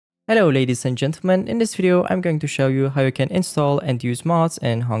Hello ladies and gentlemen, in this video I'm going to show you how you can install and use mods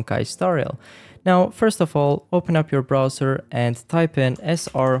in Honkai Star Rail. Now first of all, open up your browser and type in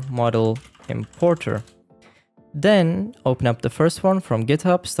SR Model Importer. Then open up the first one from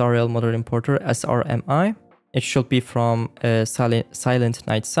GitHub, Star Rail Model Importer SRMI. It should be from Silent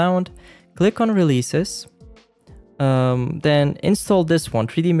Night Sound. Click on Releases. Then install this one,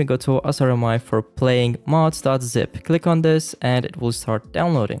 3D Migoto SRMI for playing mods.zip. Click on this and it will start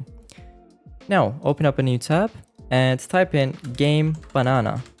downloading. Now open up a new tab and type in Game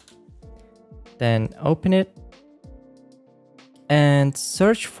Banana. Then open it and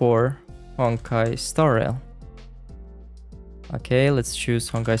search for Honkai Star Rail. Okay, let's choose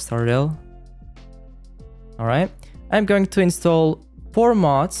Honkai Star Rail. Alright, I'm going to install 4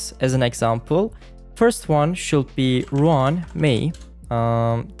 mods as an example. First one should be Ruan Mei,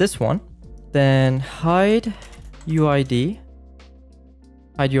 this one. Then hide UID,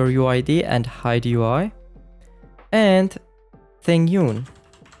 hide your UID and hide UI. And Thing Yun,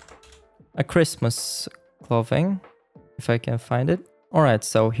 a Christmas clothing, if I can find it. Alright,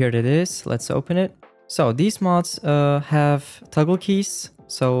 so here it is, let's open it. So these mods have toggle keys,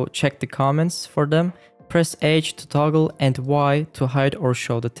 so check the comments for them. Press H to toggle and Y to hide or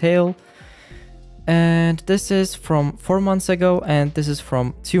show the tail. And this is from 4 months ago and this is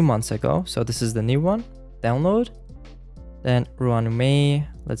from 2 months ago. So this is the new one. Download. Then Ruan Mei.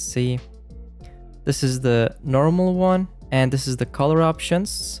 Let's see. This is the normal one and this is the color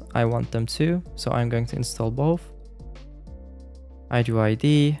options. I want them too. So I'm going to install both.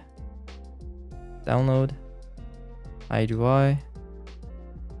 IDUID. Download. IDUI.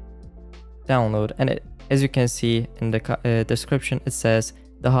 Download. And as you can see in the description, it says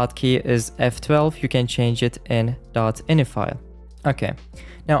the hotkey is F12. You can change it in .ini file. Okay,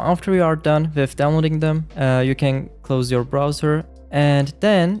 now after you are done with downloading them, you can close your browser. And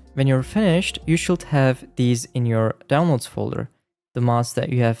then when you're finished, you should have these in your downloads folder. The mods that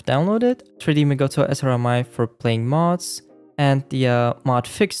you have downloaded, 3D Migoto SRMI for playing mods, and the mod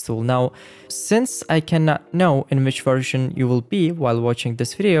fix tool. Now, since I cannot know in which version you will be while watching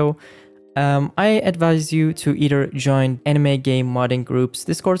this video, I advise you to either join Anime Game Modding Group's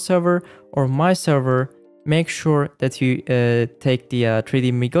Discord server or my server. Make sure that you take the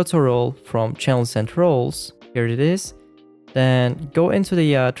 3D Migoto role from Channels and Roles. Here it is. Then go into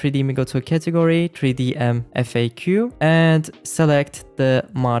the 3D Migoto category, 3DM FAQ, and select the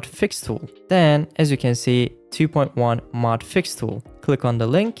mod fix tool. Then, as you can see, 2.1 mod fix tool. Click on the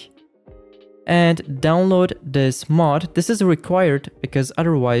link and download this mod. This is required because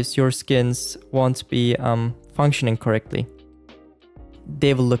otherwise your skins won't be functioning correctly.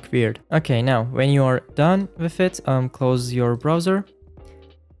 They will look weird. Okay, now when you are done with it, close your browser.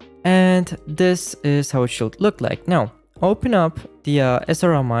 And this is how it should look like. Now, open up the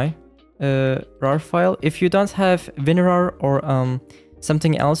SRMI RAR file. If you don't have WinRAR or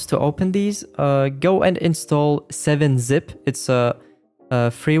something else to open these, go and install 7-zip. It's a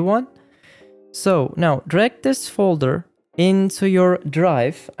free one. So now drag this folder into your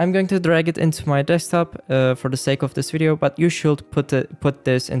drive. I'm going to drag it into my desktop for the sake of this video, but you should put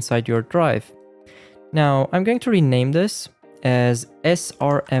this inside your drive. Now I'm going to rename this as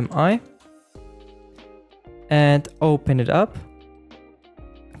SRMI and open it up.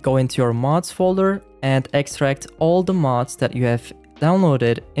 Go into your mods folder and extract all the mods that you have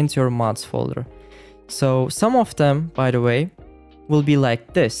downloaded into your mods folder. So some of them, by the way, will be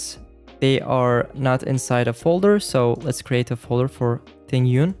like this. They are not inside a folder, so let's create a folder for Thing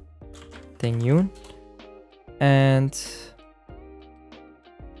Yun, and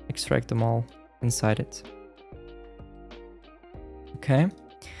extract them all inside it. Okay.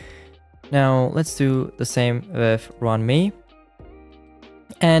 Now let's do the same with Ruan Mei.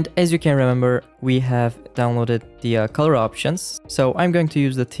 And as you can remember, we have downloaded the color options. So I'm going to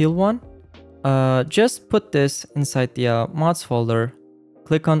use the teal one. Just put this inside the mods folder.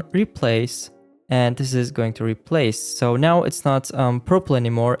 Click on replace and this is going to replace. So now it's not purple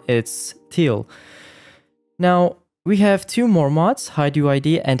anymore, it's teal. Now we have 2 more mods, hide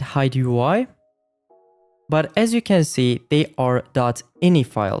UID and hide UI. But as you can see, they are .ini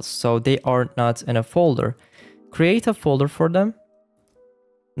files, so they are not in a folder. Create a folder for them.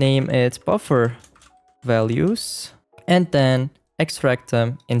 Name it buffer values and then extract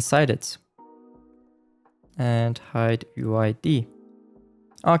them inside it. And hide UID.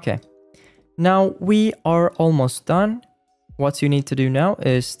 Okay, now we are almost done. What you need to do now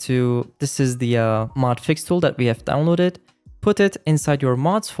is this is the mod fix tool that we have downloaded. Put it inside your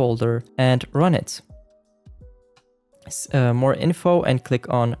mods folder and run it. More info and click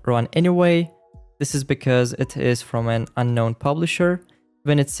on run anyway. This is because it is from an unknown publisher.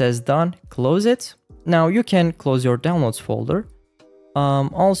 When it says done, close it. Now you can close your downloads folder.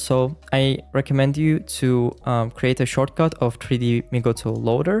 Also, I recommend you to create a shortcut of 3D Migoto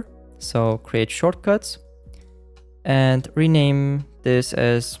loader. So create shortcuts and rename this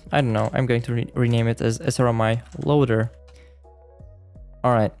as, I don't know, I'm going to rename it as SRMI loader.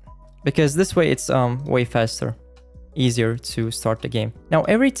 All right, because this way it's way faster, easier to start the game. Now,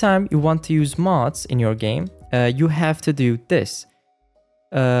 every time you want to use mods in your game, you have to do this.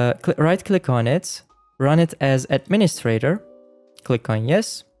 Right click on it, run it as administrator, click on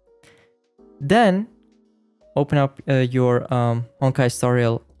yes. Then open up your Honkai Star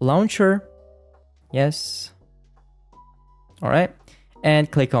Rail launcher, yes. All right,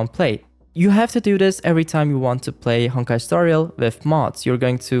 and click on play. You have to do this every time you want to play Honkai Star Rail with mods. You're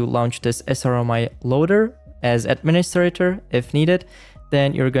going to launch this SRMI loader as administrator if needed.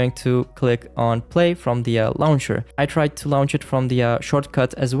 Then you're going to click on play from the launcher. I tried to launch it from the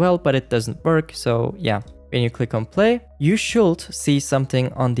shortcut as well, but it doesn't work. So yeah, when you click on play, you should see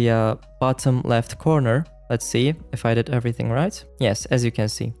something on the bottom left corner. Let's see if I did everything right. Yes, as you can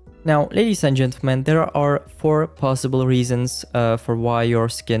see. Now, ladies and gentlemen, there are 4 possible reasons for why your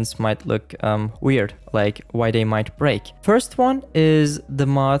skins might look weird, like why they might break. First one is the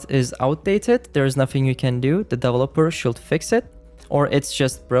mod is outdated. There's nothing you can do. The developer should fix it, or it's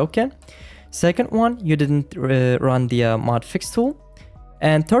just broken. Second one, you didn't run the mod fix tool.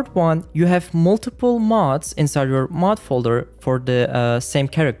 And third one, you have multiple mods inside your mod folder for the same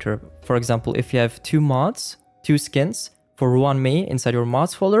character. For example, if you have 2 mods, 2 skins, for one Mei inside your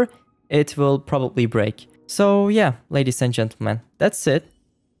mods folder, it will probably break. So yeah, ladies and gentlemen, that's it.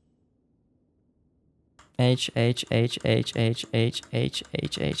 H.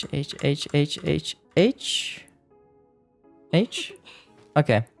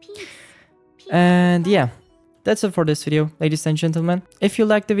 Okay. And yeah, that's it for this video, ladies and gentlemen. If you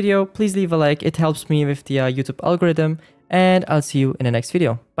liked the video, please leave a like. It helps me with the YouTube algorithm. And I'll see you in the next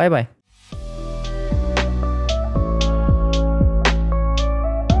video. Bye bye.